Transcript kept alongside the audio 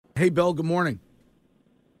Hey, Bill, good morning.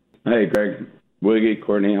 Hey, Greg. Wiggy,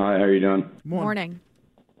 Courtney, hi, how are you doing? Morning.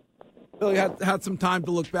 Bill, you had some time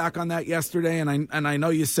to look back on that yesterday, and I know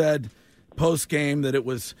you said post-game that it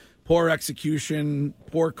was poor execution,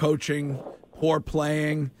 poor coaching, poor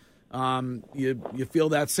playing. You feel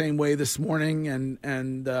that same way this morning,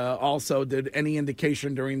 and also did any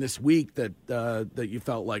indication during this week that you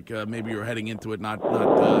felt like maybe you were heading into it not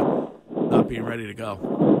being ready to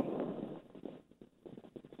go?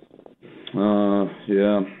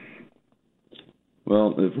 Yeah.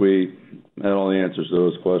 Well, if we had all the answers to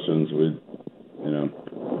those questions, we,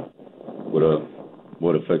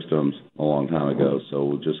 would have fixed them a long time ago. So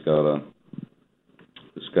we just gotta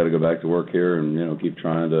go back to work here and keep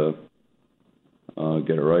trying to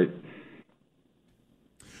get it right.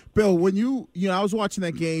 Bill, when I was watching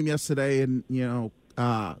that game yesterday, and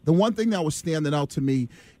the one thing that was standing out to me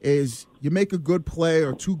is you make a good play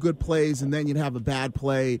or two good plays, and then you'd have a bad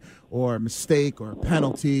play or a mistake or a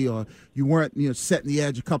penalty, or you weren't setting the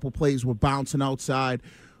edge. A couple plays were bouncing outside.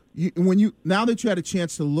 Now that you had a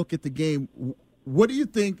chance to look at the game, what do you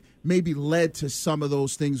think maybe led to some of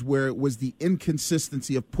those things where it was the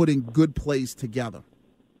inconsistency of putting good plays together?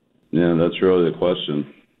 Yeah, that's really the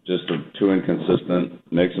question. Just too inconsistent,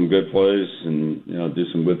 make some good plays and do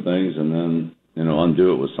some good things, and then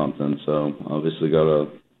undo it with something. So obviously got to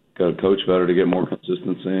coach better to get more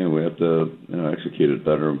consistency, and we have to execute it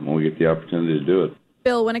better when we get the opportunity to do it.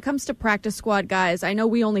 Bill, when it comes to practice squad guys, I know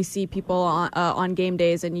we only see people on game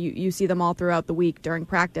days, and you see them all throughout the week during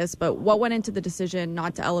practice, but what went into the decision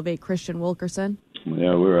not to elevate Christian Wilkerson?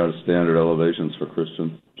 Yeah, we were out of standard elevations for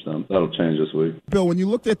Christian, so that'll change this week. Bill, when you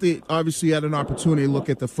looked at obviously you had an opportunity to look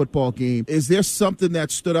at the football game, is there something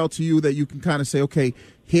that stood out to you that you can kind of say, okay,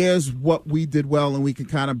 here's what we did well, and we can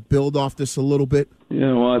kind of build off this a little bit?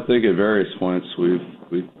 Yeah, well, I think at various points we've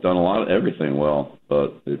done a lot of everything well,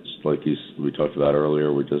 but it's like we talked about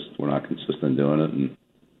earlier, we're not consistent doing it, and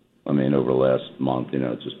I mean over the last month,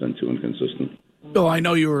 it's just been too inconsistent. Bill, I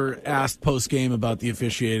know you were asked post-game about the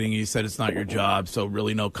officiating. You said it's not your job, so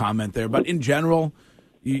really no comment there. But in general,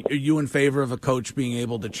 are you in favor of a coach being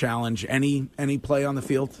able to challenge any play on the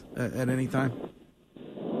field at any time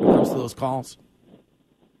when it comes to those calls?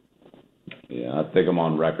 Yeah, I think I'm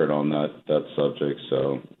on record on that subject,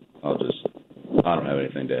 so I don't have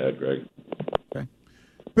anything to add, Greg. Okay.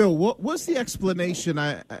 Bill, what's the explanation?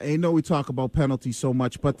 I know we talk about penalties so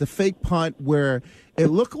much, but the fake punt where it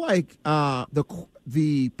looked like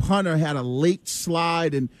the punter had a late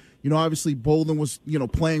slide, and obviously Bolden was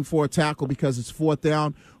playing for a tackle because it's fourth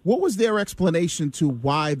down. What was their explanation to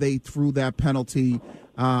why they threw that penalty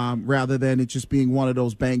rather than it just being one of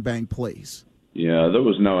those bang plays? Yeah, there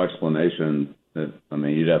was no explanation.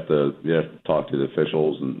 You'd have to talk to the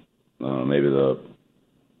officials, and maybe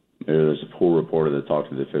there's a pool reporter that talked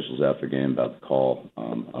to the officials after the game about the call. I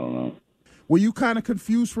don't know. Were you kind of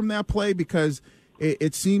confused from that play? Because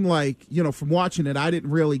it seemed like, from watching it, I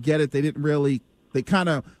didn't really get it. They kind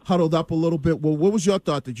of huddled up a little bit. Well, what was your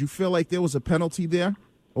thought? Did you feel like there was a penalty there?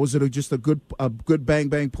 Or was it just a good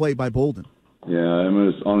bang play by Bolden? Yeah, it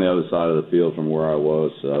was on the other side of the field from where I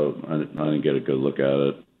was, so I didn't get a good look at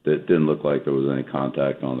it. It didn't look like there was any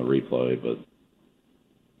contact on the replay, but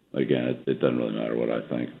again, it doesn't really matter what I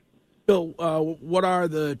think. Bill, what are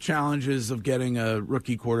the challenges of getting a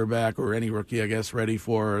rookie quarterback, or any rookie, I guess, ready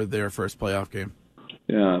for their first playoff game?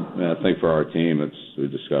 Yeah, I think for our team, we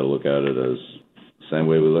just got to look at it as the same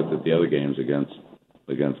way we looked at the other games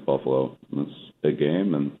against Buffalo. It's a big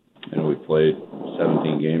game, and we played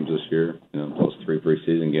 17 games this year, plus 3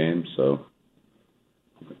 preseason games. So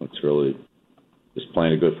it's really just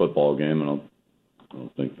playing a good football game. And I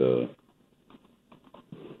don't think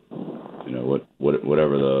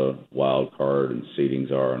whatever the wild card and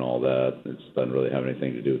seedings are and all that, it doesn't really have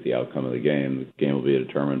anything to do with the outcome of the game. The game will be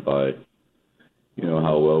determined by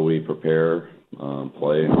how well we prepare,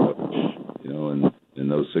 play, and coach, in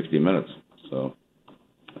those 60 minutes. So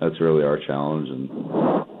that's really our challenge, and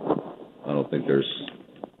I don't think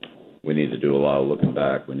we need to do a lot of looking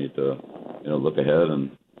back. We need to, look ahead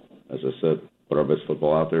and, as I said, put our best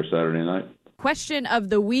football out there Saturday night. Question of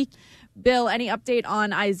the week. Bill, any update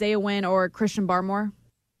on Isaiah Wynn or Christian Barmore?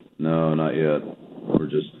 No, not yet. We're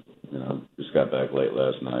just got back late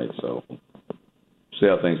last night, so see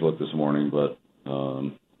how things look this morning, but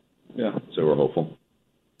so we're hopeful.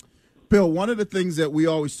 Bill, one of the things that we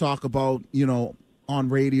always talk about, on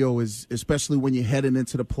radio is, especially when you're heading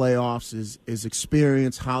into the playoffs, is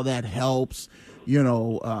experience, how that helps,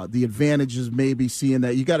 the advantages, maybe seeing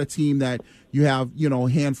that you got a team that you have, a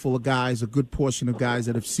handful of guys, a good portion of guys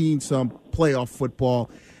that have seen some playoff football.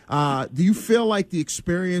 Do you feel like the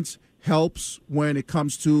experience helps when it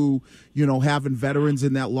comes to, having veterans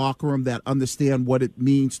in that locker room that understand what it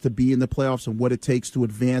means to be in the playoffs and what it takes to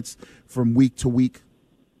advance from week to week?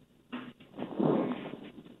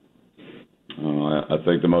 I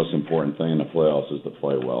think the most important thing in the playoffs is to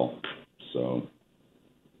play well. So,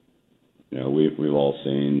 we've all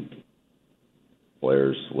seen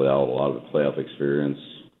players without a lot of playoff experience,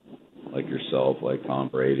 like yourself, like Tom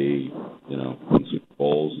Brady, win Super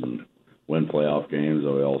Bowls and win playoff games.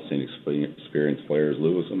 We've all seen experienced players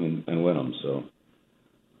lose them and win them. So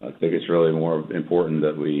I think it's really more important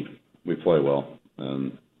that we play well.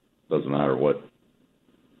 And it doesn't matter what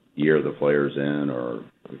year the player's in or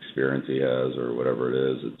experience he has or whatever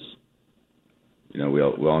it is. It's, we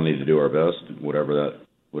all need to do our best, whatever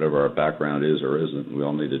our background is or isn't. We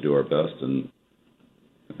all need to do our best and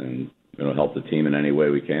help the team in any way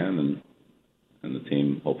we can, and the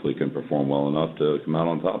team hopefully can perform well enough to come out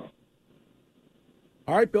on top.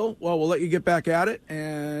 All right, Bill. Well, we'll let you get back at it,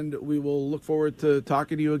 and we will look forward to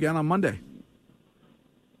talking to you again on Monday.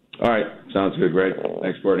 All right. Sounds good. Great.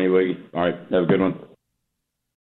 Thanks, Courtney. All right. Have a good one.